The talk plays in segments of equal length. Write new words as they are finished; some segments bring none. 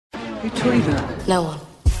Who you tweeting at? No one.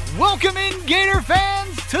 Welcome in, Gator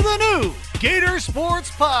fans, to the new GatorsSports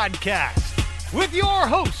Podcast with your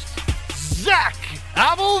hosts, Zach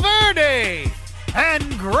Abolverdi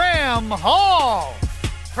and Graham Hall.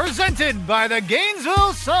 Presented by the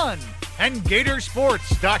Gainesville Sun and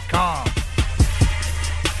GatorsSports.com.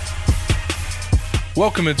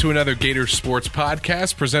 Welcome into another GatorsSports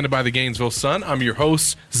Podcast presented by the Gainesville Sun. I'm your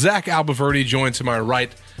host, Zach Abolverdi, joined to my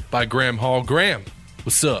right by Graham Hall. Graham,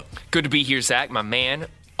 what's up? Good to be here, Zach, my man.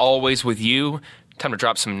 Always with you. Time to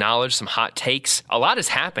drop some knowledge, some hot takes. A lot has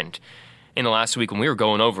happened in the last week when we were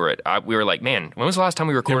going over it. We were like, man, when was the last time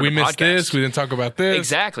we recorded a podcast? We missed this. We didn't talk about this.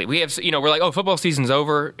 Exactly. We have, we're like, oh, football season's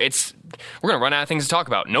over. We're going to run out of things to talk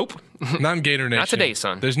about. Nope. Not in Gator Nation. Not today,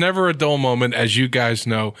 son. There's never a dull moment, as you guys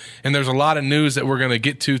know. And there's a lot of news that we're going to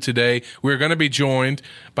get to today. We're going to be joined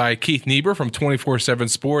by Keith Niebuhr from 24/7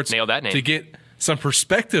 Sports. Nailed that name. To get some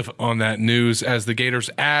perspective on that news as the Gators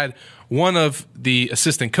add one of the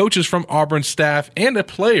assistant coaches from Auburn's staff and a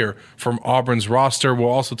player from Auburn's roster. We'll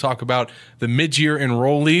also talk about the mid-year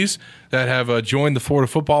enrollees that have joined the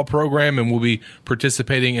Florida football program and will be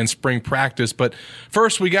participating in spring practice. But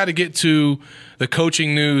first, we got to get to the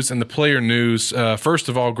coaching news and the player news. First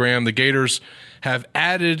of all, Graham, the Gators have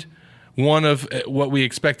added one of what we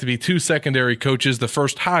expect to be two secondary coaches. The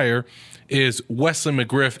first hire is Wesley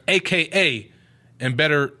McGriff, a.k.a. and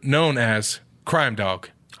better known as Crime Dog.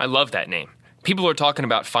 I love that name. People are talking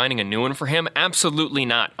about finding a new one for him. Absolutely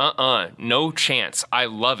not. No chance. I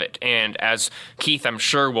love it. And as Keith, I'm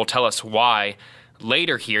sure, will tell us why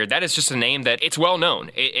later here, that is just a name that it's well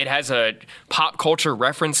known. It has a pop culture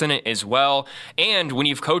reference in it as well. And when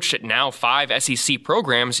you've coached at now 5 SEC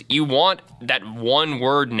programs, you want that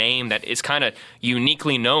one-word name that is kind of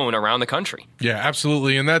uniquely known around the country. Yeah,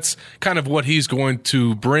 absolutely. And that's kind of what he's going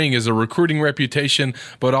to bring is a recruiting reputation,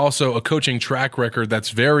 but also a coaching track record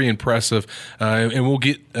that's very impressive. And we'll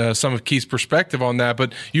get some of Keith's perspective on that.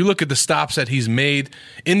 But you look at the stops that he's made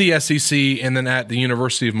in the SEC and then at the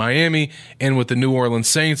University of Miami and with the New Orleans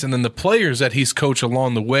Saints, and then the players that he's coached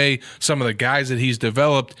along the way, some of the guys that he's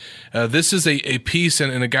developed. This is a piece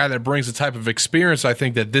and a guy that brings the type of experience I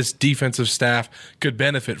think that this defensive staff could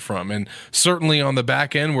benefit from. And certainly on the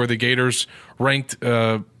back end where the Gators ranked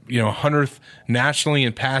 100th nationally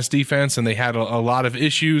in pass defense, and they had a lot of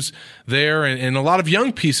issues there and a lot of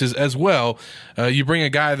young pieces as well. You bring a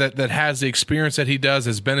guy that has the experience that he does,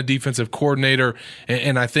 has been a defensive coordinator,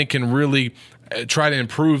 and I think can really try to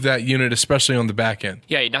improve that unit, especially on the back end.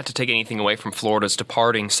 Yeah, not to take anything away from Florida's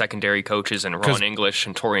departing secondary coaches and Ron English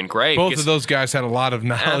and Torian Gray. Both of those guys had a lot of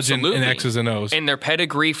knowledge in X's and O's. And their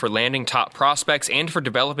pedigree for landing top prospects and for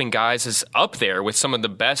developing guys is up there with some of the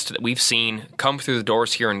best that we've seen come through the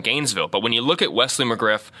doors here in Gainesville. But when you look at Wesley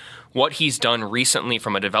McGriff, what he's done recently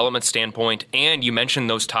from a development standpoint, and you mentioned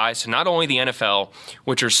those ties to not only the NFL,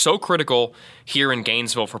 which are so critical here in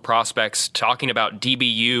Gainesville for prospects, talking about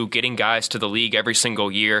DBU, getting guys to the league every single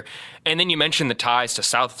year, and then you mentioned the ties to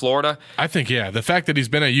South Florida. I think, the fact that he's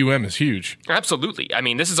been at UM is huge. Absolutely. I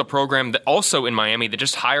mean, this is a program that also in Miami that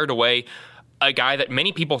just hired away a guy that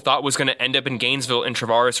many people thought was going to end up in Gainesville in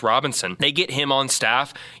Travaris Robinson. They get him on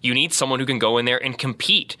staff. You need someone who can go in there and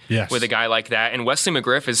compete with a guy like that. And Wesley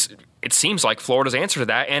McGriff is, it seems like, Florida's answer to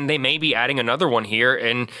that. And they may be adding another one here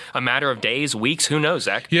in a matter of days, weeks. Who knows,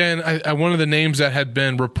 Zach? Yeah, and one of the names that had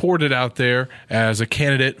been reported out there as a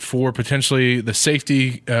candidate for potentially the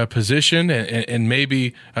safety position and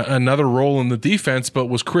maybe another role in the defense, but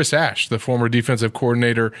was Chris Ash, the former defensive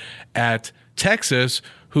coordinator at Texas,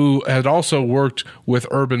 who had also worked with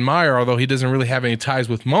Urban Meyer, although he doesn't really have any ties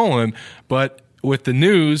with Mullen. But with the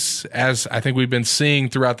news, as I think we've been seeing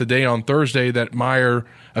throughout the day on Thursday, that Meyer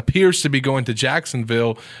appears to be going to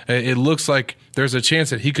Jacksonville, it looks like there's a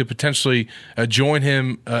chance that he could potentially join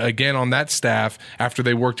him again on that staff after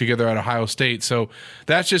they work together at Ohio State. So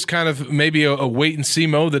that's just kind of maybe a wait-and-see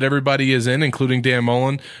mode that everybody is in, including Dan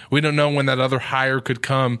Mullen. We don't know when that other hire could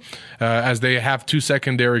come as they have two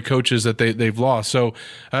secondary coaches that they've lost. So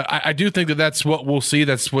I do think that that's what we'll see.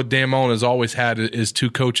 That's what Dan Mullen has always had, is two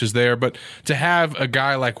coaches there. But to have a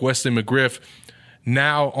guy like Wesley McGriff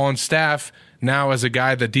now on staff, now as a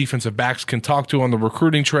guy that defensive backs can talk to on the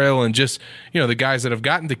recruiting trail, and just, the guys that have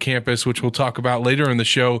gotten to campus, which we'll talk about later in the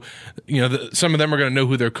show, some of them are going to know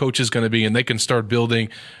who their coach is going to be, and they can start building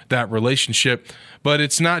that relationship. But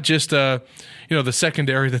it's not just, the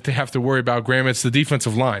secondary that they have to worry about, Graham. It's the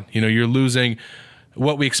defensive line. You're losing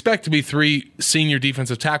what we expect to be 3 senior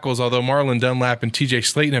defensive tackles, although Marlon Dunlap and TJ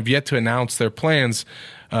Slayton have yet to announce their plans.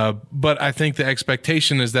 But I think the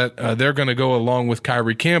expectation is that they're going to go along with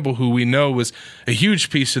Kyrie Campbell, who we know was a huge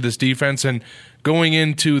piece of this defense. And going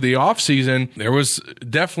into the offseason, there was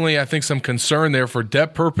definitely, I think, some concern there for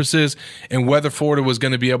depth purposes and whether Florida was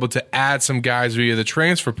going to be able to add some guys via the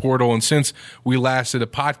transfer portal. And since we last did a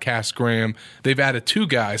podcast, Graham, they've added 2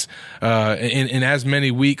 guys in as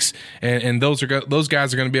many weeks, and those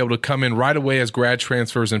guys are going to be able to come in right away as grad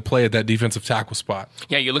transfers and play at that defensive tackle spot.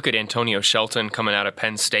 Yeah, you look at Antonio Shelton coming out of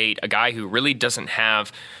Penn State, a guy who really doesn't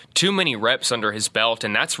have too many reps under his belt,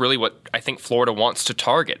 and that's really what I think Florida wants to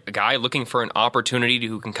target, a guy looking for an opportunity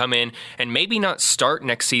who can come in and maybe not start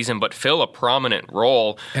next season, but fill a prominent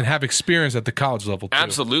role. And have experience at the college level, too.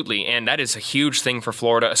 Absolutely, and that is a huge thing for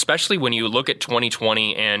Florida, especially when you look at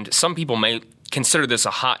 2020, and some people may consider this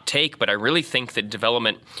a hot take, but I really think that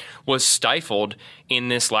development was stifled in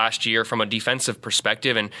this last year from a defensive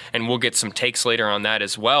perspective, and we'll get some takes later on that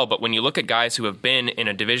as well. But when you look at guys who have been in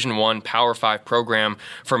a Division I Power 5 program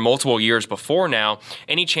for multiple years before now,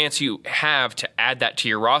 any chance you have to add that to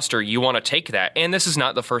your roster, you want to take that. And this is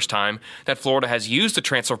not the first time that Florida has used the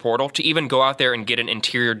transfer portal to even go out there and get an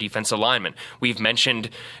interior defensive lineman. We've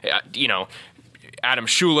mentioned, Adam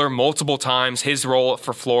Schuler multiple times, his role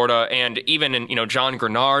for Florida, and even in John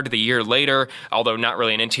Grenard the year later, although not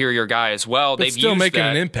really an interior guy as well. But they've still making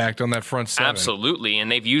an impact on that front seven. Absolutely,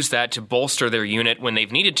 and they've used that to bolster their unit when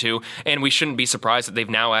they've needed to, and we shouldn't be surprised that they've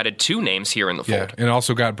now added 2 names here in the fold. Yeah, and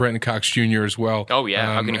also got Brenton Cox Jr. as well. Oh yeah,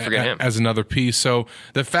 how can you forget him? As another piece. So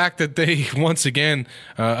the fact that they once again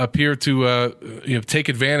appear to take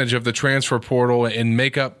advantage of the transfer portal and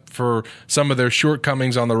make up for some of their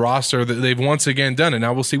shortcomings on the roster, that they've once again done it.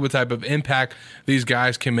 Now we'll see what type of impact these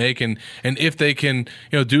guys can make, and if they can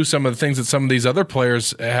do some of the things that some of these other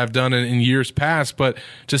players have done in years past. But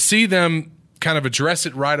to see them kind of address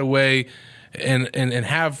it right away and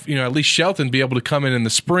have at least Shelton be able to come in the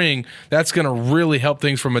spring, that's going to really help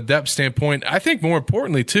things from a depth standpoint. I think more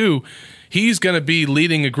importantly too, he's going to be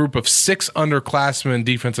leading a group of 6 underclassmen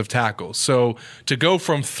defensive tackles. So to go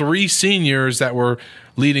from 3 seniors that were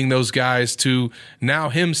leading those guys to now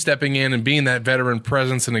him stepping in and being that veteran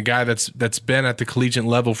presence and a guy that's been at the collegiate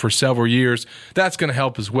level for several years, that's going to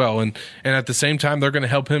help as well. And at the same time, they're going to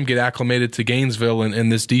help him get acclimated to Gainesville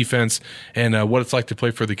and this defense and what it's like to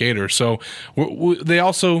play for the Gators. So they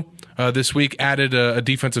also this week added a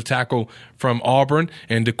defensive tackle from Auburn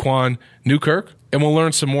and Daquan Newkirk. And we'll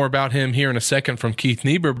learn some more about him here in a second from Keith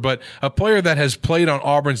Niebuhr, but a player that has played on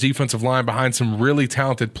Auburn's defensive line behind some really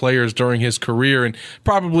talented players during his career, and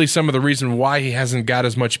probably some of the reason why he hasn't got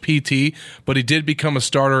as much PT, but he did become a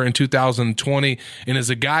starter in 2020 and is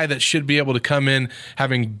a guy that should be able to come in,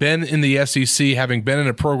 having been in the SEC, having been in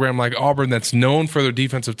a program like Auburn that's known for their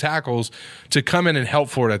defensive tackles, to come in and help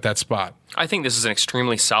Florida at that spot. I think this is an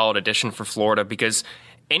extremely solid addition for Florida because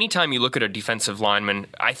anytime you look at a defensive lineman,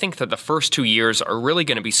 I think that the first 2 years are really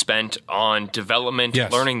going to be spent on development,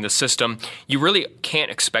 learning the system. You really can't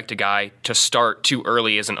expect a guy to start too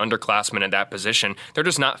early as an underclassman at that position. They're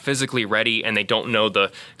just not physically ready, and they don't know the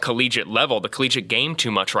collegiate level, the collegiate game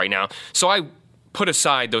too much right now. So I put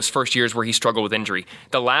aside those first years where he struggled with injury.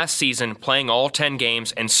 The last season, playing all 10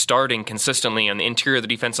 games and starting consistently on the interior of the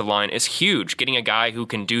defensive line is huge. Getting a guy who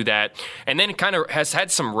can do that. And then kind of has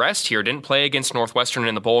had some rest here. Didn't play against Northwestern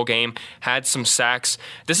in the bowl game. Had some sacks.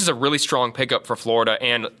 This is a really strong pickup for Florida.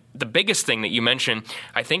 And the biggest thing that you mentioned,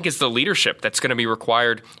 I think, is the leadership that's going to be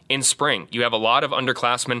required in spring. You have a lot of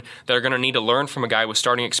underclassmen that are going to need to learn from a guy with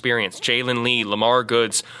starting experience. Jalen Lee, Lamar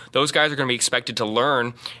Goods, those guys are going to be expected to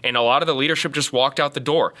learn, and a lot of the leadership just walked out the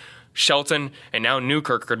door. Shelton and now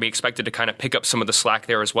Newkirk are going to be expected to kind of pick up some of the slack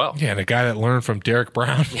there as well. Yeah, and a guy that learned from Derek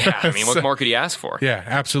Brown. Yeah, I mean, what more could he ask for? Yeah,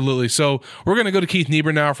 absolutely. So we're going to go to Keith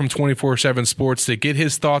Niebuhr now from 24/7 Sports to get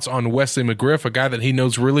his thoughts on Wesley McGriff, a guy that he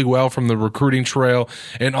knows really well from the recruiting trail,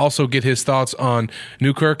 and also get his thoughts on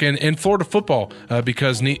Newkirk and Florida football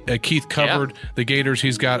because Keith covered the Gators.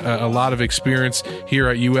 He's got a lot of experience here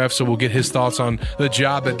at UF, so we'll get his thoughts on the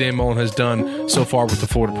job that Dan Mullen has done so far with the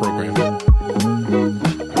Florida program.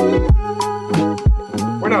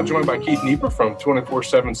 We're now joined by Keith Niebuhr from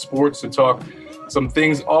 24/7 Sports to talk some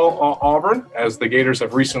things all Auburn, as the Gators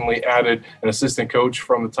have recently added an assistant coach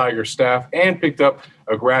from the Tiger staff and picked up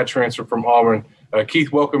a grad transfer from Auburn.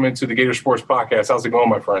 Keith, welcome into the GatorsSports Podcast. How's it going,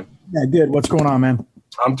 my friend? Yeah, good. What's going on, man?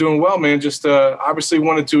 I'm doing well, man. Just obviously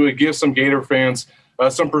wanted to give some Gator fans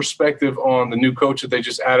some perspective on the new coach that they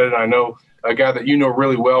just added. I know a guy that you know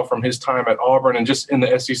really well from his time at Auburn and just in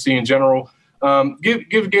the SEC in general.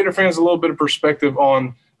 Give Gator fans a little bit of perspective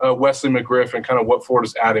on Wesley McGriff and kind of what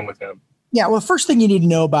Florida's adding with him. Yeah, well, the first thing you need to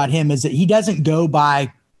know about him is that he doesn't go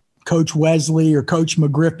by Coach Wesley or Coach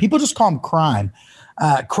McGriff. People just call him Crime.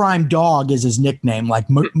 Crime Dog is his nickname, like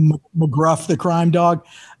McGruff, the Crime Dog,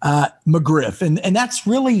 McGriff. And that's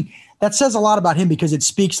really that says a lot about him because it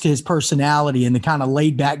speaks to his personality and the kind of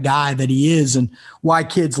laid back guy that he is and why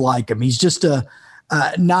kids like him. He's just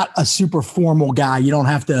not a super formal guy. You don't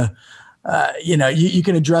have to, you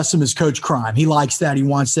can address him as Coach Crime. He likes that. He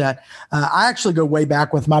wants that. I actually go way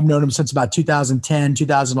back with him. I've known him since about 2010,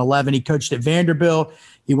 2011. He coached at Vanderbilt.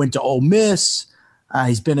 He went to Ole Miss.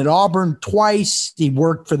 He's been at Auburn twice. He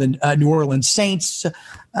worked for the New Orleans Saints.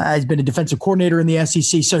 He's been a defensive coordinator in the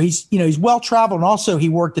SEC. So he's well-traveled. And also he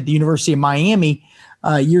worked at the University of Miami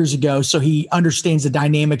years ago. So he understands the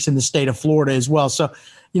dynamics in the state of Florida as well. So,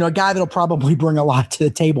 a guy that'll probably bring a lot to the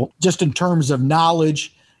table just in terms of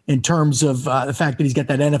knowledge, in terms of the fact that he's got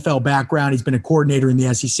that NFL background. He's been a coordinator in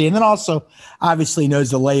the SEC. And then also obviously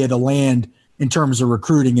knows the lay of the land in terms of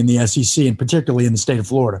recruiting in the SEC and particularly in the state of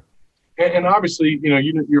Florida. And obviously,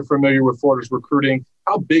 you're familiar with Florida's recruiting.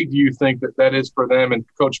 How big do you think that is for them and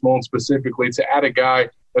Coach Mullen specifically to add a guy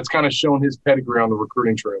that's kind of shown his pedigree on the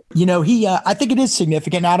recruiting trail? I think it is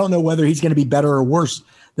significant. I don't know whether he's going to be better or worse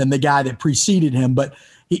than the guy that preceded him, but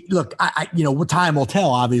time will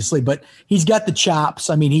tell, obviously, but he's got the chops.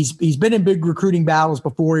 I mean, he's been in big recruiting battles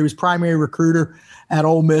before. He was primary recruiter at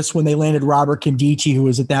Ole Miss when they landed Robert Kindici, who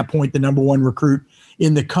was at that point the number one recruit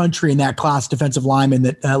in the country in that class, defensive lineman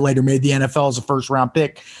that later made the NFL as a first-round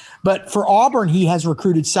pick. But for Auburn, he has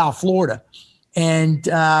recruited South Florida. And,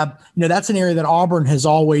 that's an area that Auburn has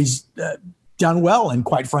always done well in,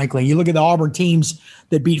 quite frankly. You look at the Auburn teams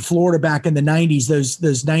that beat Florida back in the 90s,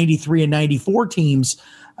 those 93 and 94 teams,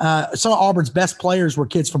 some of Auburn's best players were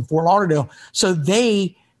kids from Fort Lauderdale. So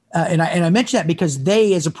they and I mention that because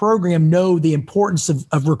they, as a program, know the importance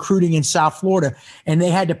of recruiting in South Florida, and they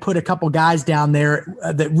had to put a couple guys down there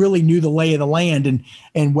that really knew the lay of the land,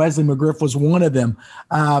 and Wesley McGriff was one of them.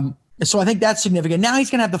 So I think that's significant. Now he's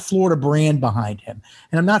going to have the Florida brand behind him,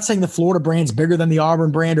 and I'm not saying the Florida brand's bigger than the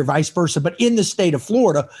Auburn brand or vice versa, but in the state of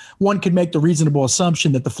Florida, one could make the reasonable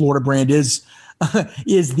assumption that the Florida brand is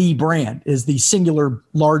the brand, is the singular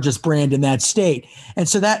largest brand in that state. And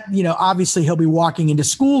so that, obviously he'll be walking into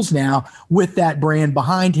schools now with that brand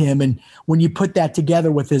behind him. And when you put that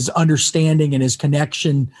together with his understanding and his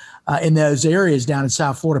connection in those areas down in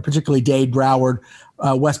South Florida, particularly Dade, Broward,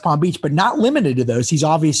 West Palm Beach, but not limited to those. He's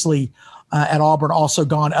obviously at Auburn also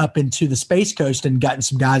gone up into the Space Coast and gotten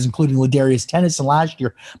some guys, including Ladarius Tennyson last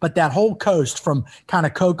year. But that whole coast from kind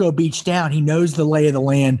of Cocoa Beach down, he knows the lay of the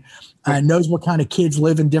land, knows what kind of kids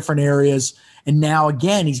live in different areas. And now,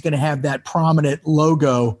 again, he's going to have that prominent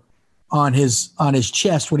logo on his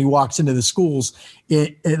chest when he walks into the schools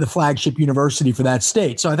at the flagship university for that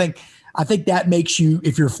state. So I think that makes you,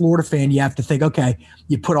 if you're a Florida fan, you have to think, okay,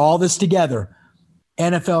 you put all this together.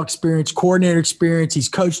 NFL experience, coordinator experience. He's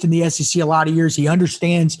coached in the SEC a lot of years. He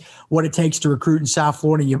understands what it takes to recruit in South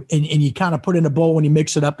Florida. And you kind of put in a bowl when you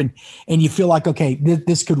mix it up and you feel like, okay,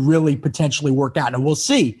 this could really potentially work out. And we'll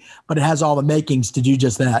see, but it has all the makings to do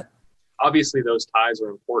just that. Obviously, those ties are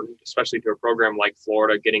important, especially to a program like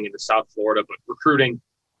Florida, getting into South Florida, but recruiting,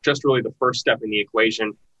 just really the first step in the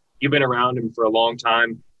equation. You've been around him for a long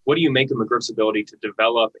time. What do you make of McGriff's ability to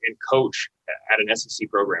develop and coach at an SEC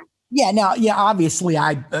program? Obviously,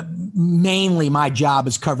 mainly my job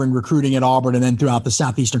is covering recruiting at Auburn and then throughout the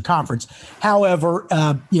Southeastern Conference. However,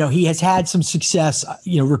 he has had some success,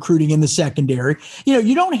 recruiting in the secondary.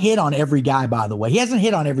 You don't hit on every guy, by the way. He hasn't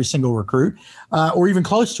hit on every single recruit or even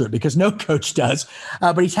close to it because no coach does.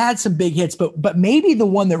 But he's had some big hits. But maybe the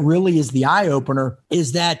one that really is the eye opener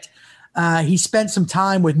is that he spent some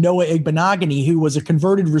time with Noah Igbenogany, who was a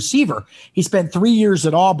converted receiver. He spent 3 years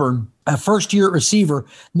at Auburn, first year at receiver,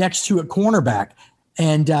 next to a cornerback.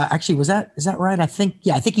 And actually, is that right? I think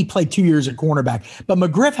he played 2 years at cornerback. But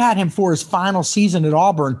McGriff had him for his final season at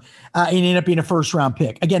Auburn and ended up being a first-round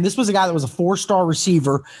pick. Again, this was a guy that was a four-star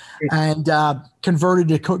receiver and converted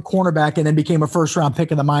to cornerback and then became a first-round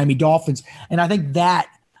pick of the Miami Dolphins. And I think that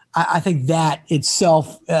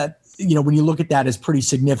itself when you look at that, is pretty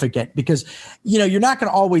significant because, you're not going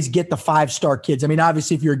to always get the 5-star kids. I mean,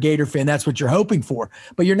 obviously, if you're a Gator fan, that's what you're hoping for,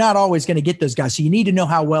 but you're not always going to get those guys. So you need to know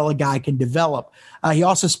how well a guy can develop. He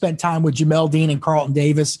also spent time with Jamel Dean and Carlton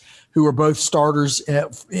Davis, who were both starters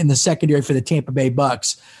in the secondary for the Tampa Bay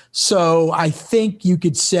Bucks. So I think you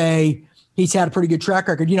could say he's had a pretty good track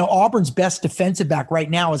record. Auburn's best defensive back right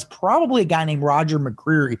now is probably a guy named Roger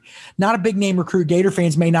McCreary. Not a big name recruit. Gator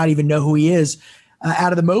fans may not even know who he is.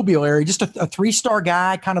 Out of the Mobile area, just a 3-star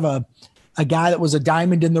guy, kind of a guy that was a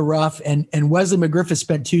diamond in the rough. And Wesley McGriff has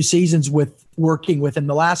spent 2 seasons working with him,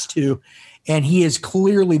 the last 2, and he is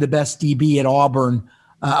clearly the best DB at Auburn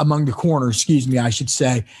among the corners, I should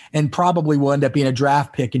say, and probably will end up being a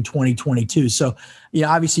draft pick in 2022. So,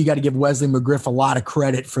 obviously you got to give Wesley McGriff a lot of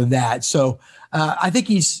credit for that. So I think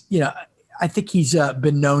he's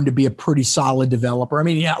been known to be a pretty solid developer. I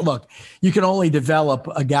mean, look, you can only develop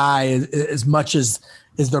a guy as much as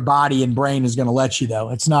their body and brain is going to let you, though.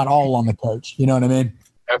 It's not all on the coach. You know what I mean?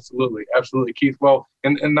 Absolutely, Keith. Well,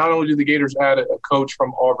 and not only did the Gators add a coach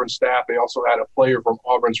from Auburn's staff, they also had a player from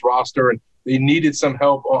Auburn's roster, and they needed some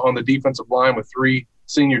help on the defensive line with 3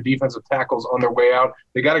 senior defensive tackles on their way out.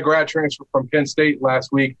 They got a grad transfer from Penn State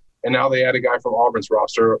last week, and now they add a guy from Auburn's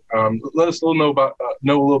roster. Let us know a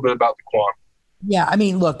little bit about the Quan. Yeah, I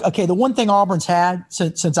mean, look, okay, the one thing Auburn's had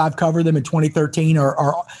since I've covered them in 2013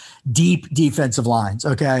 are deep defensive lines,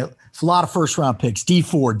 okay? It's a lot of first-round picks.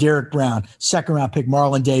 D4, Derek Brown, second-round pick,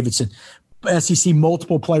 Marlon Davidson, SEC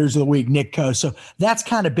multiple players of the week, Nick Coe. So that's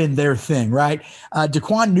kind of been their thing, right?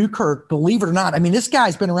 Daquan Newkirk, believe it or not, I mean, this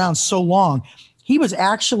guy's been around so long. He was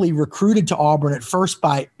actually recruited to Auburn at first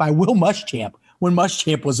by Will Muschamp when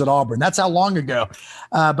Muschamp was at Auburn. That's how long ago.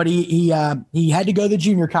 But he had to go the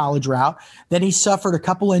junior college route. Then he suffered a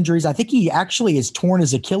couple injuries. I think he actually has torn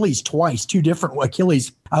his Achilles twice, 2 different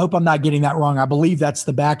Achilles. I hope I'm not getting that wrong. I believe that's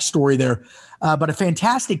the backstory there. But a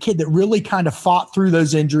fantastic kid that really kind of fought through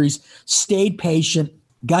those injuries, stayed patient,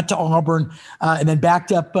 got to Auburn, and then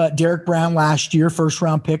backed up Derek Brown last year,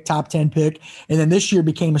 first-round pick, top 10 pick, and then this year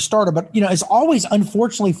became a starter. But, as always,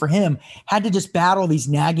 unfortunately for him, had to just battle these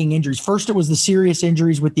nagging injuries. First, it was the serious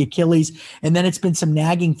injuries with the Achilles, and then it's been some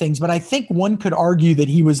nagging things. But I think one could argue that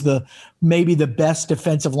he was maybe the best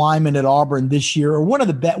defensive lineman at Auburn this year, or one of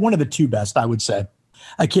the 2 best, I would say.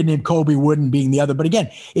 A kid named Colby Wooden being the other. But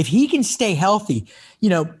again, if he can stay healthy,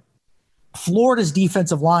 Florida's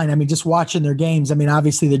defensive line, I mean, just watching their games, I mean,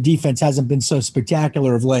 obviously the defense hasn't been so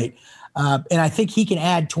spectacular of late. And I think he can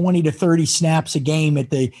add 20 to 30 snaps a game at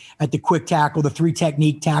the quick tackle, the 3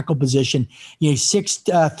 technique tackle position. He's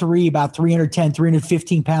 6'3", about 310,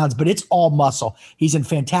 315 pounds, but it's all muscle. He's in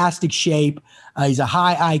fantastic shape. He's a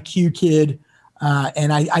high IQ kid.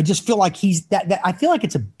 And I just feel like I feel like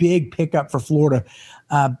it's a big pickup for Florida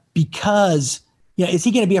because is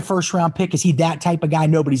he going to be a first-round pick? Is he that type of guy?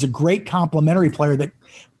 No, but he's a great complementary player that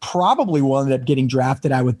probably will end up getting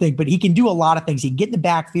drafted, I would think. But he can do a lot of things. He can get in the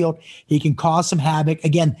backfield. He can cause some havoc.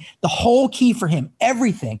 Again, the whole key for him,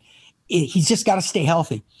 everything, he's just got to stay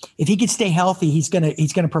healthy. If he can stay healthy, he's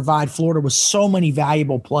gonna provide Florida with so many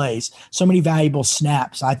valuable plays, so many valuable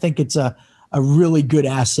snaps. I think it's a really good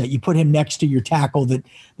asset. You put him next to your tackle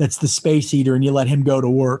that's the space eater, and you let him go to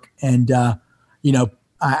work. And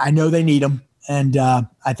I know they need him. And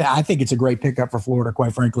I think it's a great pickup for Florida,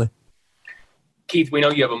 quite frankly. Keith, we know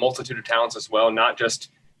you have a multitude of talents as well, not just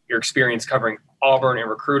your experience covering Auburn and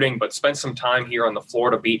recruiting, but spent some time here on the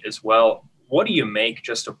Florida beat as well. What do you make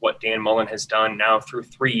just of what Dan Mullen has done now through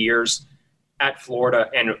 3 years at Florida,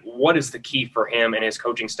 and what is the key for him and his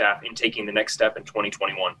coaching staff in taking the next step in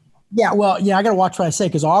 2021? Yeah, well, I got to watch what I say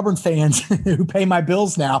because Auburn fans who pay my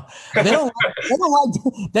bills now, they don't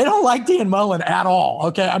like Dan Mullen at all.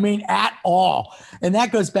 Okay, I mean at all, and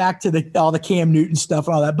that goes back to all the Cam Newton stuff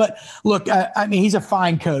and all that. But look, I mean he's a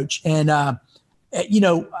fine coach, and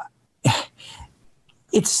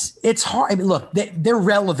it's hard. I mean, look, they're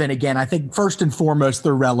relevant again. I think first and foremost,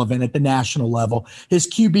 they're relevant at the national level. His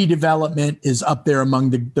QB development is up there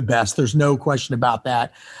among the best. There's no question about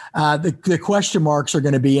that. The question marks are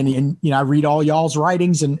going to be, and I read all y'all's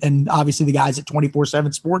writings and obviously the guys at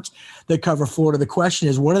 24/7 Sports that cover Florida. The question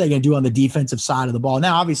is, what are they going to do on the defensive side of the ball?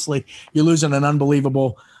 Now, obviously, you're losing an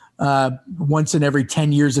unbelievable once in every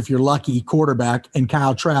 10 years, if you're lucky, quarterback and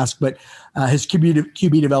Kyle Trask, but his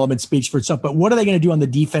QB development speaks for itself. But what are they going to do on the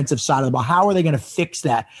defensive side of the ball? How are they going to fix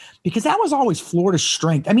that? Because that was always Florida's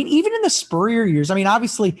strength. I mean, even in the Spurrier years, I mean,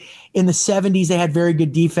 obviously in the 70s, they had very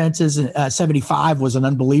good defenses. 75 was an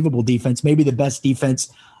unbelievable defense, maybe the best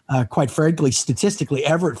defense, quite frankly, statistically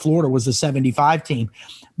ever at Florida was the 75 team.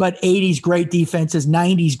 But 80s, great defenses,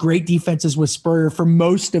 90s, great defenses with Spurrier for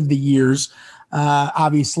most of the years.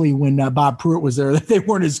 Obviously, when Bob Pruitt was there, they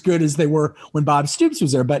weren't as good as they were when Bob Stoops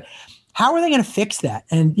was there. But how are they going to fix that?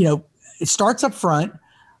 And, it starts up front.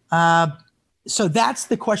 So that's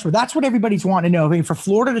the question. That's what everybody's wanting to know. I mean, for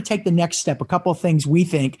Florida to take the next step, a couple of things we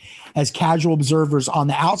think as casual observers on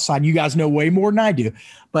the outside, you guys know way more than I do.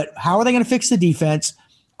 But how are they going to fix the defense?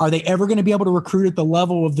 Are they ever going to be able to recruit at the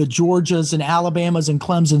level of the Georgias and Alabamas and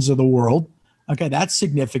Clemsons of the world? Okay, that's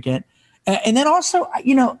significant. And then also,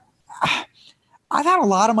 I've had a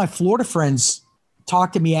lot of my Florida friends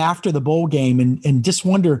talk to me after the bowl game and just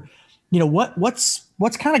wonder, what's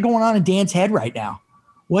kind of going on in Dan's head right now?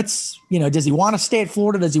 does he want to stay at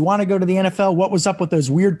Florida? Does he want to go to the NFL? What was up with those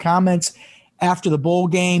weird comments after the bowl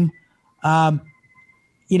game? Time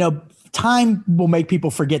will make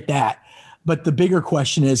people forget that. But the bigger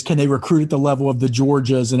question is, can they recruit at the level of the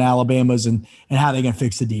Georgias and Alabamas, and how are they going to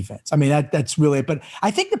fix the defense? I mean, that's really it. But I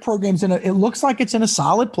think the program's it looks like it's in a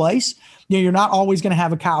solid place. You're not always going to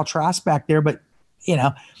have a Kyle Trask back there, but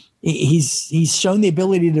he's shown the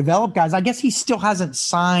ability to develop guys. I guess he still hasn't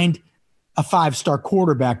signed a 5-star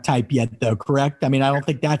quarterback type yet, though, correct? I mean, I don't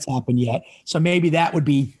think that's happened yet. So maybe that would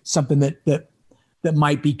be something that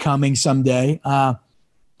might be coming someday.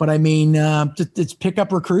 But I mean, it's pick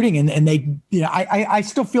up recruiting, and they, I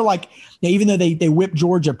still feel like even though they whipped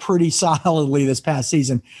Georgia pretty solidly this past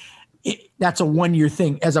season, that's a 1-year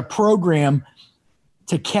thing. As a program,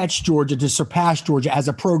 to catch Georgia, to surpass Georgia as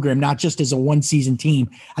a program, not just as a 1-season team,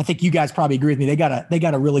 I think you guys probably agree with me. They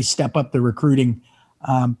gotta really step up the recruiting.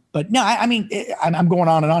 But no, I'm going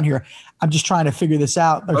on and on here. I'm just trying to figure this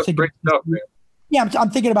out. That's great stuff, man. Yeah, I'm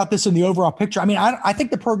thinking about this in the overall picture. I mean, I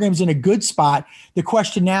think the program's in a good spot. The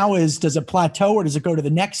question now is, does it plateau or does it go to the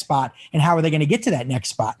next spot? And how are they going to get to that next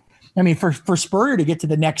spot? I mean, for Spurrier to get to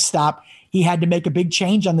the next stop, he had to make a big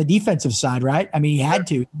change on the defensive side, right? I mean, he had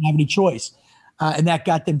to. He didn't have any choice. And that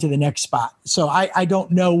got them to the next spot. So I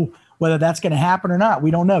don't know whether that's going to happen or not.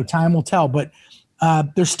 We don't know. Time will tell. But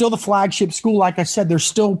they're still the flagship school. Like I said, they're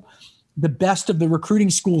still the best of the recruiting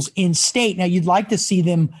schools in state. Now, you'd like to see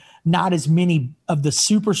them not as many of the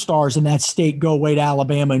superstars in that state go away to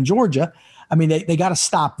Alabama and Georgia. I mean, they got to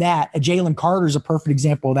stop that. Jalen Carter is a perfect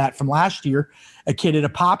example of that from last year, a kid at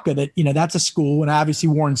Apopka that, that's a school, and obviously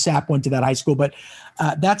Warren Sapp went to that high school, but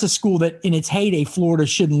that's a school that in its heyday, Florida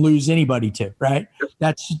shouldn't lose anybody to, right?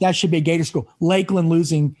 That should be a Gator school. Lakeland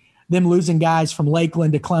losing guys from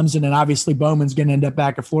Lakeland to Clemson, and obviously Bowman's going to end up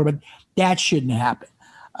back at Florida, but that shouldn't happen.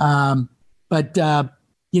 I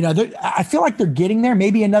feel like they're getting there.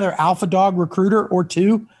 Maybe another alpha dog recruiter or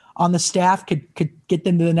two on the staff could get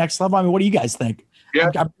them to the next level. I mean, what do you guys think?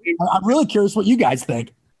 Yeah, I'm really curious what you guys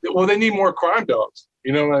think. Well, they need more crime dogs.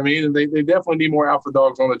 You know what I mean? And they definitely need more alpha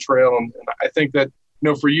dogs on the trail. And I think that,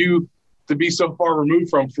 for you to be so far removed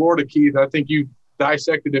from Florida, Keith, I think you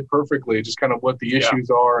dissected it perfectly, just kind of what the issues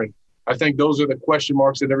are. And I think those are the question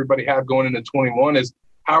marks that everybody have going into 21 is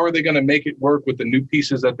how are they going to make it work with the new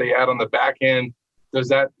pieces that they add on the back end? Does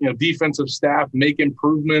that, defensive staff make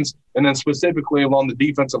improvements? And then specifically along the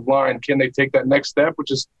defensive line, can they take that next step,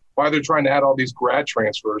 which is why they're trying to add all these grad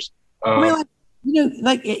transfers?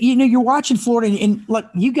 You're watching Florida, and look,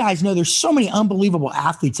 you guys know there's so many unbelievable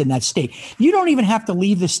athletes in that state. You don't even have to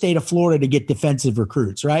leave the state of Florida to get defensive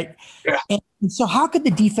recruits, right? Yeah. And so how could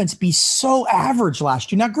the defense be so average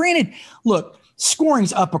last year? Now, granted, look,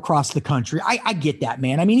 scoring's up across the country. I get that,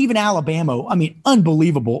 man. I mean, even Alabama,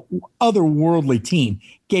 unbelievable, otherworldly team,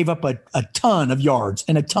 gave up a ton of yards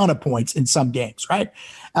and a ton of points in some games, right?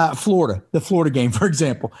 The Florida game, for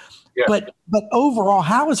example. Yeah. But overall,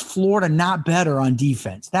 how is Florida not better on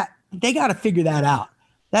defense? That they got to figure that out.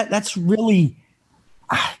 That's really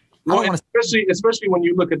especially when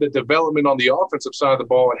you look at the development on the offensive side of the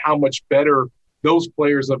ball and how much better those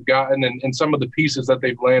players have gotten and some of the pieces that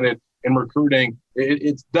they've landed in recruiting,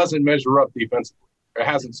 it doesn't measure up defensively. It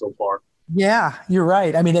hasn't so far. Yeah, you're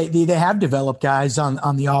right. I mean, they have developed guys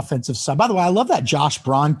on the offensive side. By the way, I love that Josh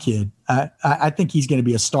Braun kid. I think he's going to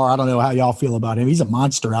be a star. I don't know how y'all feel about him. He's a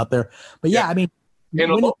monster out there. But yeah, I mean,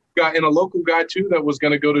 and a local guy too that was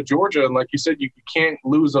going to go to Georgia. And like you said, you can't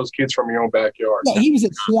lose those kids from your own backyard. Yeah, he was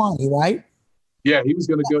at Swanee, right? Yeah, he was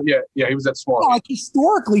going to go. Yeah, he was at Swanee. Like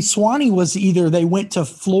historically, Swanee was either they went to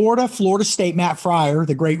Florida State, Matt Fryer,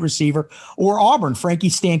 the great receiver, or Auburn. Frankie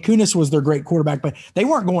Stankunis was their great quarterback, but they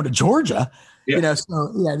weren't going to Georgia. Yeah.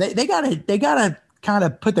 So yeah, they gotta kind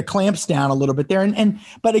of put the clamps down a little bit there.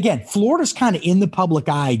 But again, Florida's kind of in the public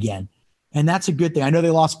eye again, and that's a good thing. I know they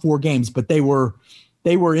lost 4 games, but they were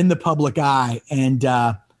in the public eye, and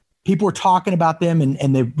people were talking about them,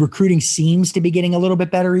 and the recruiting seems to be getting a little bit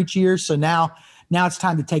better each year. So now it's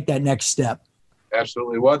time to take that next step.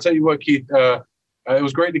 Absolutely. Well, I'll tell you what, Keith, it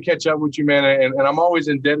was great to catch up with you, man. And I'm always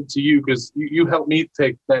indebted to you because you helped me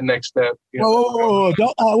take that next step. Whoa.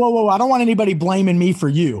 I don't want anybody blaming me for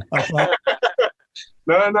you. Okay?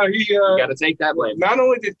 No. You got to take that blame. Not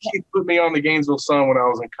only did Keith put me on the Gainesville Sun when I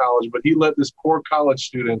was in college, but he let this poor college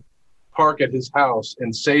student park at his house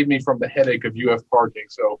and save me from the headache of UF parking.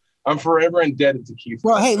 So I'm forever indebted to Keith.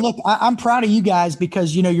 Well, hey, look, I'm proud of you guys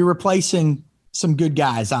because, you're replacing some good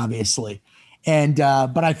guys, obviously. And,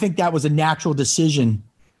 but I think that was a natural decision.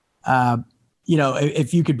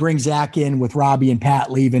 If you could bring Zach in with Robbie and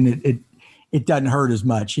Pat leaving, it doesn't hurt as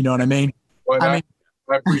much. You know what I mean? Well, I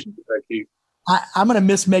appreciate that, Keith. I'm going to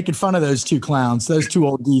miss making fun of those two clowns, those two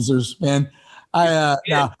old geezers, man. And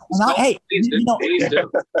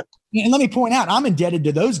let me point out, I'm indebted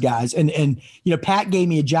to those guys. And Pat gave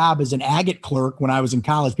me a job as an agate clerk when I was in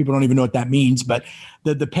college. People don't even know what that means, but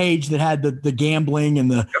the page that had the gambling and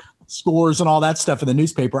the scores and all that stuff in the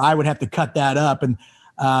newspaper, I would have to cut that up, and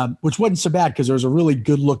which wasn't so bad because there was a really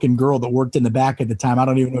good looking girl that worked in the back at the time. I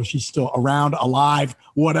don't even know if she's still around, alive,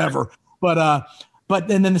 whatever. But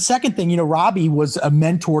then the second thing, Robbie was a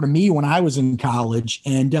mentor to me when I was in college.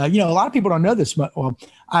 And, a lot of people don't know this. Well,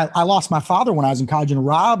 I lost my father when I was in college, and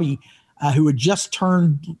Robbie, who had just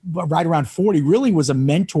turned right around 40, really was a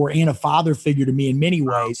mentor and a father figure to me in many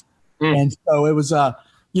ways. And so it was, I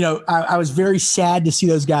was very sad to see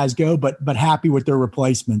those guys go, but happy with their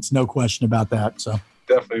replacements. No question about that. So.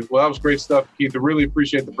 Definitely. Well, that was great stuff, Keith. I really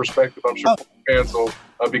appreciate the perspective. I'm sure fans will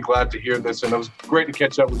be glad to hear this. And it was great to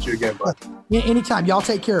catch up with you again, bud. Anytime. Y'all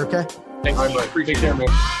take care, okay? Thanks. All right, bud. Appreciate it, man.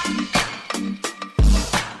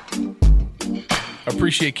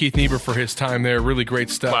 Appreciate Keith Niebuhr for his time there. Really great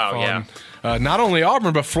stuff. Wow, yeah. Not only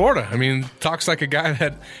Auburn, but Florida. I mean, talks like a guy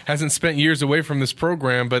that hasn't spent years away from this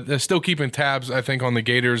program, but still keeping tabs, I think, on the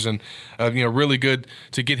Gators. And, really good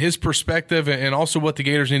to get his perspective and also what the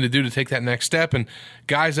Gators need to do to take that next step. And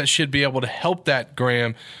guys that should be able to help that,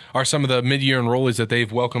 Graham, are some of the mid-year enrollees that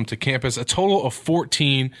they've welcomed to campus. A total of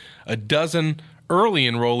 14, a dozen early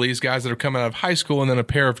enrollees, guys that are coming out of high school, and then a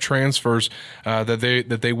pair of transfers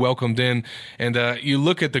that they welcomed in. And you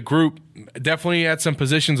look at the group, definitely at some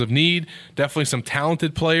positions of need, definitely some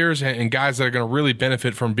talented players and guys that are going to really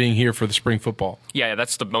benefit from being here for the spring football. Yeah,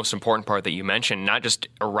 that's the most important part that you mentioned, not just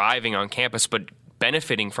arriving on campus, but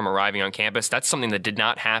benefiting from arriving on campus. That's something that did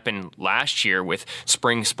not happen last year with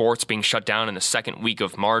spring sports being shut down in the second week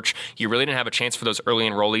of March. You really didn't have a chance for those early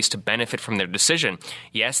enrollees to benefit from their decision.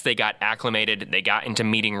 Yes, they got acclimated, they got into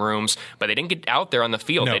meeting rooms, but they didn't get out there on the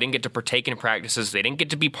field. No. They didn't get to partake in practices. They didn't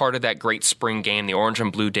get to be part of that great spring game, the orange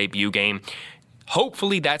and blue debut game.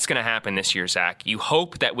 Hopefully that's going to happen this year, Zach. You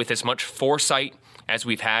hope that with as much foresight as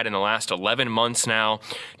we've had in the last 11 months now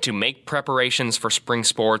to make preparations for spring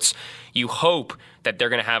sports, you hope that they're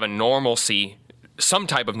going to have a normalcy, some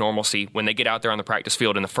type of normalcy, when they get out there on the practice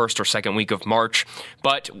field in the first or second week of March.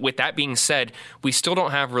 But with that being said, we still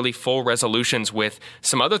don't have really full resolutions with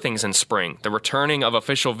some other things in spring. The returning of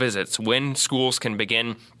official visits, when schools can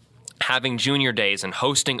begin having junior days and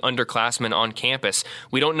hosting underclassmen on campus.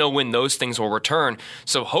 We don't know when those things will return,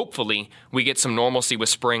 so hopefully we get some normalcy with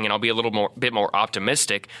spring, and I'll be a bit more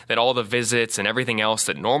optimistic that all the visits and everything else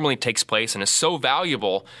that normally takes place and is so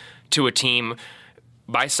valuable to a team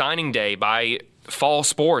by signing day, by fall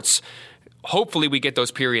sports, hopefully we get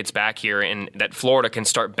those periods back here and that Florida can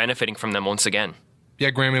start benefiting from them once again. Yeah,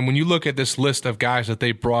 Graham, and when you look at this list of guys that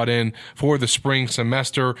they brought in for the spring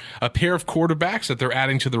semester, a pair of quarterbacks that they're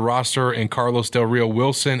adding to the roster in Carlos Del Rio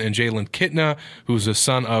Wilson and Jalen Kitna, who's the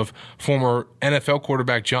son of former NFL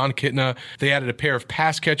quarterback John Kitna. They added a pair of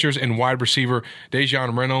pass catchers and wide receiver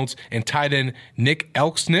Dejon Reynolds and tight end Nick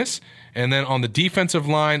Elksnis. And then on the defensive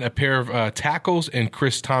line, a pair of tackles and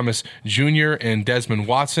Chris Thomas Jr. and Desmond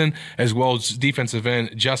Watson, as well as defensive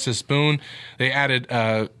end Justice Boone. They added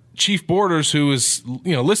Chief Borders, who is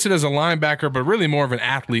listed as a linebacker, but really more of an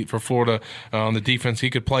athlete for Florida on the defense. He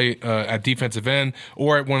could play at defensive end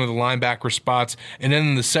or at one of the linebacker spots. And then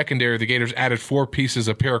in the secondary, the Gators added 4 pieces,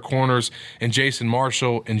 a pair of corners, and Jason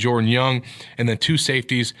Marshall and Jordan Young, and then 2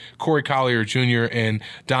 safeties, Corey Collier Jr. and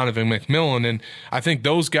Donovan McMillan. And I think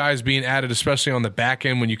those guys being added, especially on the back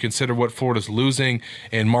end, when you consider what Florida's losing,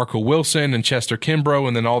 and Marco Wilson and Chester Kimbrough,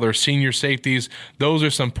 and then all their senior safeties, those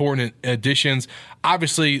are some important additions.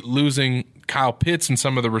 Obviously, losing Kyle Pitts and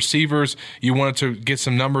some of the receivers, you wanted to get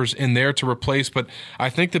some numbers in there to replace. But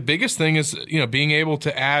I think the biggest thing is, being able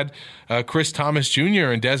to add Chris Thomas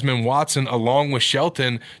Jr. and Desmond Watson along with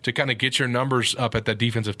Shelton to kind of get your numbers up at that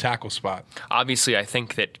defensive tackle spot. Obviously, I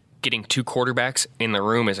think that getting 2 quarterbacks in the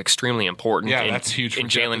room is extremely important. Yeah, that's huge in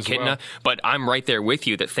Jalen Kitna. Well. But I'm right there with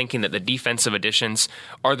you that thinking that the defensive additions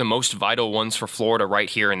are the most vital ones for Florida right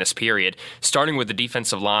here in this period. Starting with the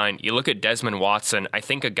defensive line, you look at Desmond Watson, I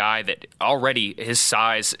think a guy that already his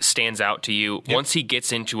size stands out to you. Yep. Once he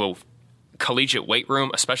gets into a collegiate weight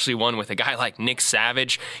room, especially one with a guy like Nick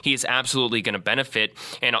Savage, he is absolutely going to benefit.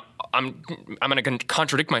 And I'm going to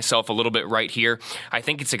contradict myself a little bit right here. I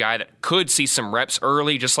think it's a guy that could see some reps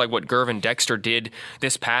early, just like what Gervin Dexter did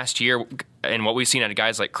this past year and what we've seen out of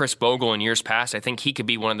guys like Chris Bogle in years past. I think he could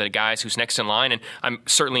be one of the guys who's next in line, and I'm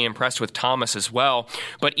certainly impressed with Thomas as well.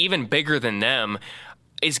 But even bigger than them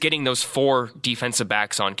is getting those 4 defensive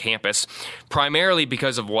backs on campus, primarily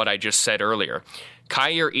because of what I just said earlier.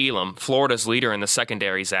 Kyer Elam, Florida's leader in the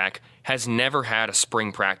secondary, Zach, has never had a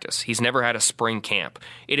spring practice. He's never had a spring camp.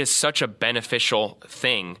 It is such a beneficial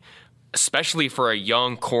thing, especially for a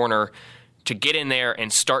young corner, to get in there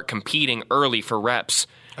and start competing early for reps.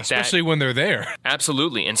 Especially when they're there.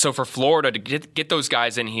 Absolutely. And so for Florida to get those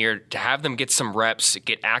guys in here, to have them get some reps,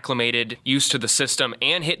 get acclimated, used to the system,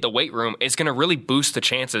 and hit the weight room is going to really boost the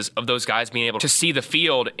chances of those guys being able to see the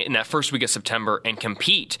field in that first week of September and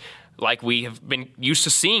compete like we have been used to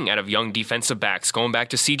seeing out of young defensive backs, going back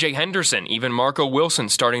to C.J. Henderson, even Marco Wilson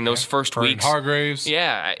starting those first weeks. Hargraves.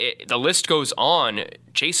 Yeah, the list goes on.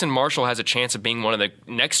 Jason Marshall has a chance of being one of the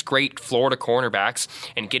next great Florida cornerbacks,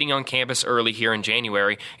 and getting on campus early here in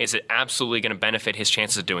January is absolutely going to benefit his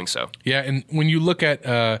chances of doing so. Yeah, and when you look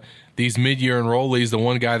at these mid-year enrollees, the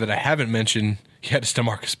one guy that I haven't mentioned yet is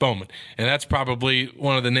DeMarcus Bowman, and that's probably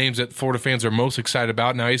one of the names that Florida fans are most excited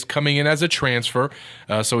about. Now, he's coming in as a transfer,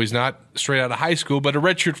 so he's not straight out of high school, but a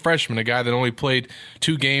redshirt freshman, a guy that only played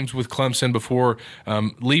 2 games with Clemson before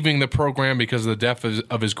leaving the program because of the death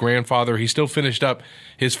of his grandfather. He still finished up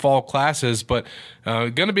his fall classes, but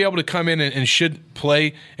going to be able to come in and should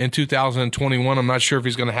play in 2021. I'm not sure if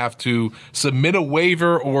he's going to have to submit a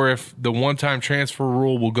waiver or if the one-time transfer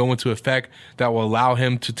rule will go into effect that will allow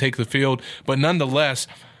him to take the field. But nonetheless,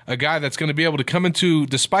 a guy that's going to be able to come into,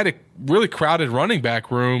 despite a really crowded running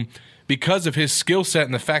back room, because of his skill set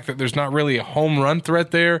and the fact that there's not really a home run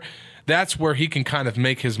threat there, that's where he can kind of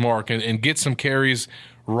make his mark and get some carries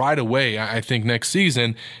right away, I think, next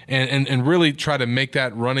season, and really try to make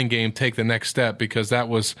that running game take the next step, because that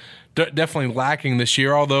was definitely lacking this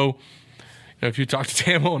year. Although, if you talk to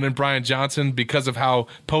Tamlin and Brian Johnson, because of how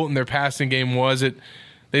potent their passing game was, they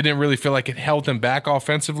didn't really feel like it held them back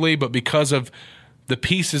offensively, but because of the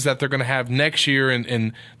pieces that they're going to have next year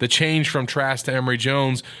and the change from Trask to Emory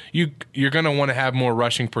Jones, you're going to want to have more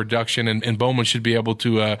rushing production, and Bowman should be able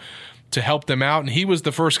to help them out. And he was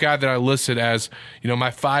the first guy that I listed as, my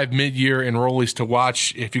 5 mid-year enrollees to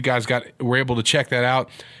watch. If you guys were able to check that out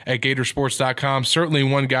at GatorsSports.com, certainly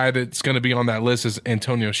one guy that's going to be on that list is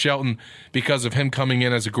Antonio Shelton, because of him coming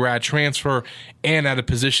in as a grad transfer and at a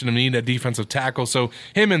position of need at defensive tackle. So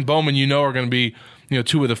him and Bowman, are going to be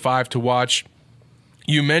 2 of the 5 to watch.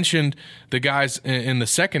 You mentioned the guys in the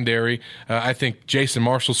secondary. I think Jason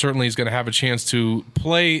Marshall certainly is going to have a chance to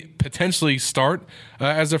play, potentially start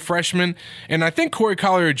as a freshman. And I think Corey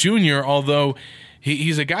Collier Jr., although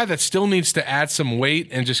he's a guy that still needs to add some weight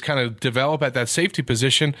and just kind of develop at that safety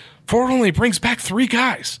position, Florida only brings back 3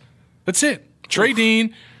 guys. That's it. Trey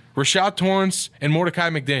Dean, Rashad Torrance, and Mordecai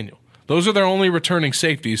McDaniel. Those are their only returning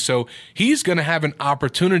safeties. So he's going to have an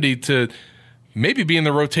opportunity to maybe be in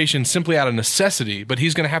the rotation simply out of necessity, but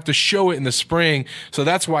he's going to have to show it in the spring. So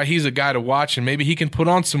that's why he's a guy to watch, and maybe he can put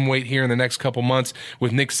on some weight here in the next couple months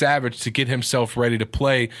with Nick Savage to get himself ready to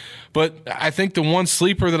play. But I think the one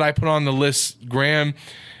sleeper that I put on the list, Graham,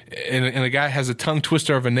 and the guy has a tongue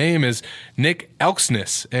twister of a name, is Nick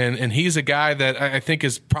Elksnis. And he's a guy that I think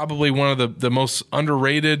is probably one of the most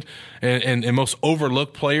underrated and most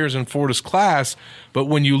overlooked players in Florida's class. But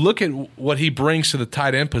when you look at what he brings to the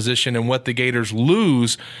tight end position and what the Gators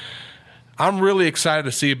lose, I'm really excited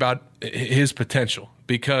to see about his potential.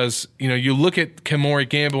 Because, you look at Kamori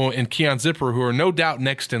Gamble and Keon Zipper, who are no doubt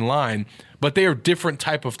next in line, but they are different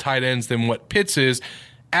type of tight ends than what Pitts is,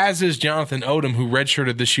 as is Jonathan Odom, who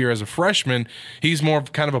redshirted this year as a freshman. He's more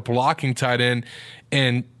of kind of a blocking tight end,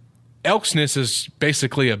 and Elksnis is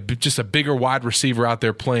basically just a bigger wide receiver out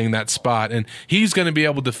there playing that spot, and he's going to be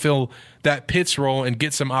able to fill that Pitts role and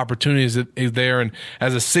get some opportunities there. And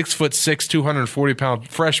as a 6'6", 240-pound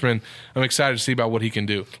freshman, I'm excited to see about what he can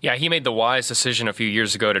do. Yeah, he made the wise decision a few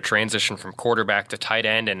years ago to transition from quarterback to tight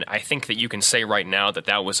end, and I think that you can say right now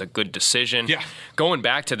that was a good decision. Yeah. Going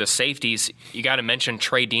back to the safeties, you got to mention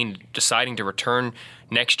Trey Dean deciding to return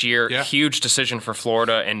next year. Yeah. Huge decision for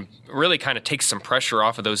Florida, and really kind of takes some pressure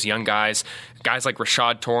off of those young guys. Guys like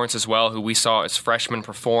Rashad Torrance as well, who we saw as freshmen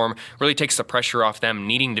perform, really takes the pressure off them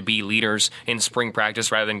needing to be leaders in spring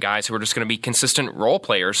practice rather than guys who are just going to be consistent role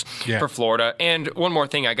players for Florida. And one more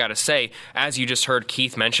thing I got to say, as you just heard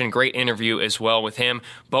Keith mention, great interview as well with him,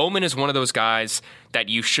 Bowman is one of those guys that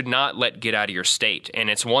you should not let get out of your state. And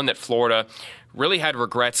it's one that Florida really had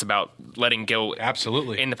regrets about letting go.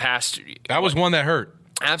 Absolutely. In the past. That was one that hurt.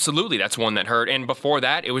 Absolutely, that's one that hurt. And before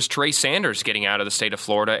that, it was Trey Sanders getting out of the state of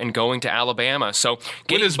Florida and going to Alabama. So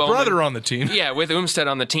with his brother on the team. Yeah, with Umstead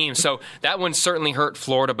on the team. So that one certainly hurt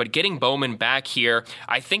Florida. But getting Bowman back here,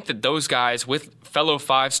 I think that those guys, with fellow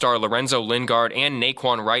 5-star Lorenzo Lingard and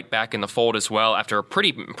Naquan Wright back in the fold as well, after a pretty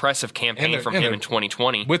impressive campaign from him in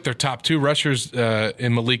 2020. With their top 2 rushers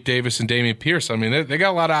in Malik Davis and Damian Pierce. I mean, they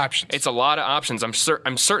got a lot of options. It's a lot of options. I'm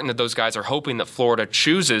certain that those guys are hoping that Florida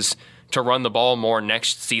chooses to run the ball more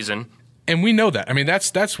next season. And we know that. I mean,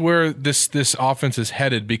 that's where this offense is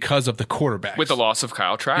headed because of the quarterbacks. With the loss of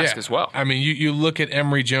Kyle Trask as well. I mean, you look at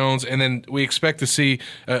Emory Jones, and then we expect to see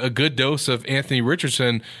a good dose of Anthony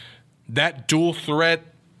Richardson. That dual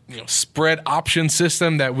threat, spread option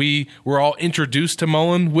system that we were all introduced to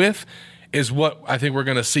Mullen with is what I think we're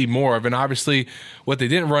going to see more of. And obviously what they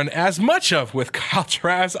didn't run as much of with Kyle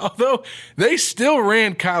Trask, although they still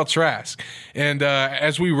ran Kyle Trask. And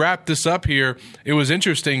as we wrap this up here, it was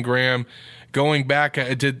interesting, Graham, going back,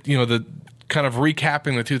 I did, the kind of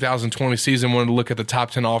recapping the 2020 season, wanted to look at the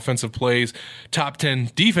top 10 offensive plays, top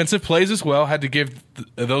 10 defensive plays as well. Had to give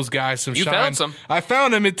those guys some shine. You found some. I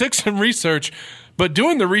found them. It took some research. But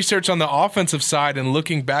doing the research on the offensive side and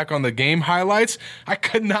looking back on the game highlights, I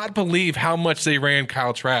could not believe how much they ran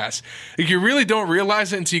Kyle Trask. You really don't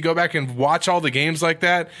realize it until you go back and watch all the games like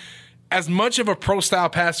that. As much of a pro-style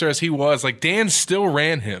passer as he was, Dan still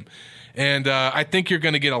ran him. And I think you're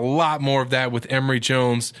going to get a lot more of that with Emory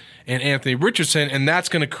Jones and Anthony Richardson, and that's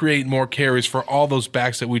going to create more carries for all those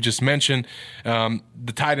backs that we just mentioned.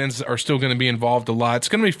 The tight ends are still going to be involved a lot. It's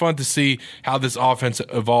going to be fun to see how this offense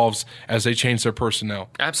evolves as they change their personnel.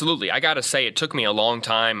 Absolutely. I got to say, it took me a long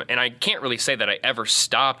time, and I can't really say that I ever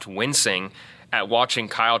stopped wincing at watching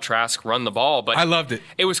Kyle Trask run the ball, but I loved it.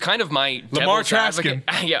 It was kind of my Lamar Traskin.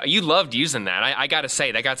 Yeah, you loved using that. I got to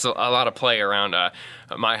say that got a lot of play around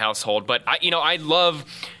my household. But I love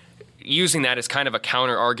using that as kind of a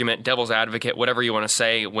counter argument, devil's advocate, whatever you want to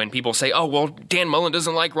say. When people say, "Oh, well, Dan Mullen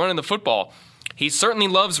doesn't like running the football," he certainly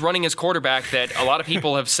loves running his quarterback that a lot of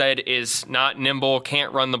people have said is not nimble,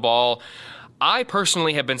 can't run the ball. I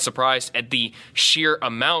personally have been surprised at the sheer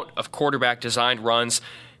amount of quarterback-designed runs.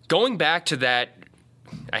 Going back to that,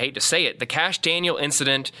 I hate to say it, the Cash Daniel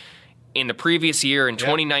incident in the previous year in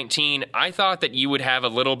 2019, I thought that you would have a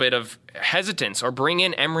little bit of hesitance or bring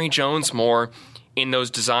in Emory Jones more in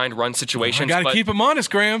those designed run situations. You got to keep them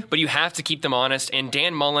honest, Graham. But you have to keep them honest. And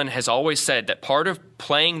Dan Mullen has always said that part of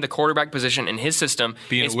playing the quarterback position in his system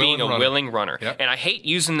is being a willing runner. Yep. And I hate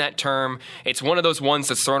using that term. It's one of those ones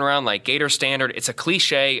that's thrown around like Gator standard. It's a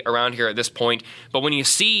cliche around here at this point. But when you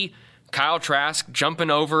see Kyle Trask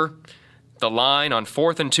jumping over the line on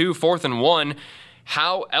 4th and 2, 4th and 1,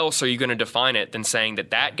 how else are you going to define it than saying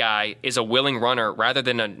that guy is a willing runner rather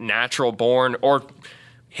than a natural born, or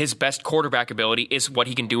his best quarterback ability is what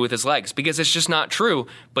he can do with his legs? Because it's just not true,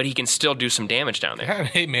 but he can still do some damage down there.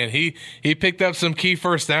 Hey, man, he picked up some key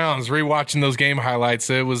first downs rewatching those game highlights.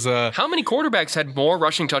 It was How many quarterbacks had more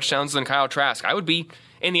rushing touchdowns than Kyle Trask? I would be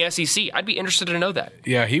in the SEC. I'd be interested to know that.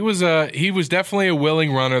 Yeah, he was definitely a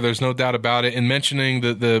willing runner. There's no doubt about it. And mentioning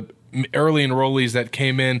the early enrollees that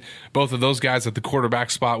came in, both of those guys at the quarterback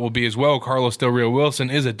spot will be as well. Carlos Del Rio Wilson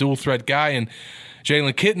is a dual threat guy, and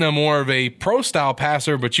Jalen Kitna more of a pro-style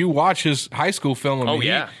passer, but you watch his high school film.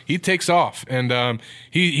 He takes off, and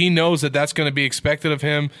he knows that that's going to be expected of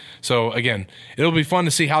him. So, again, it'll be fun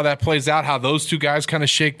to see how that plays out, how those two guys kind of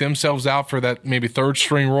shake themselves out for that maybe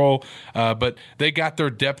third-string role. But they got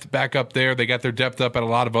their depth back up there. They got their depth up at a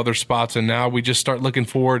lot of other spots, and now we just start looking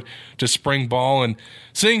forward to spring ball and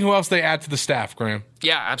seeing who else they add to the staff, Graham.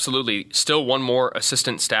 Yeah, absolutely. Still one more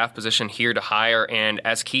assistant staff position here to hire. And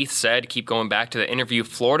as Keith said, keep going back to the interview,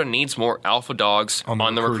 Florida needs more alpha dogs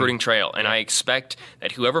on the recruiting trail. And I expect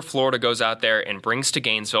that whoever Florida goes out there and brings to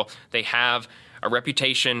Gainesville, they have a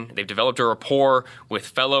reputation, they've developed a rapport with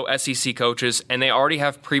fellow SEC coaches, and they already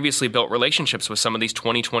have previously built relationships with some of these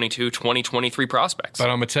 2022, 2023 prospects. But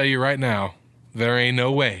I'm going to tell you right now, there ain't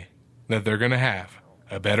no way that they're going to have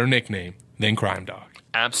a better nickname than Crime Dog.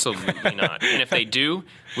 Absolutely not. And if they do,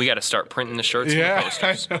 we got to start printing the shirts and the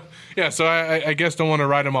posters. Yeah, so I guess don't want to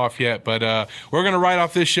write them off yet, but we're going to write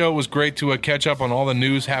off this show. It was great to catch up on all the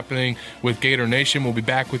news happening with Gator Nation. We'll be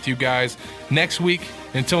back with you guys next week.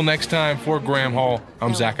 Until next time, for Graham Hall,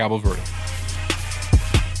 I'm Zach Abolverdi.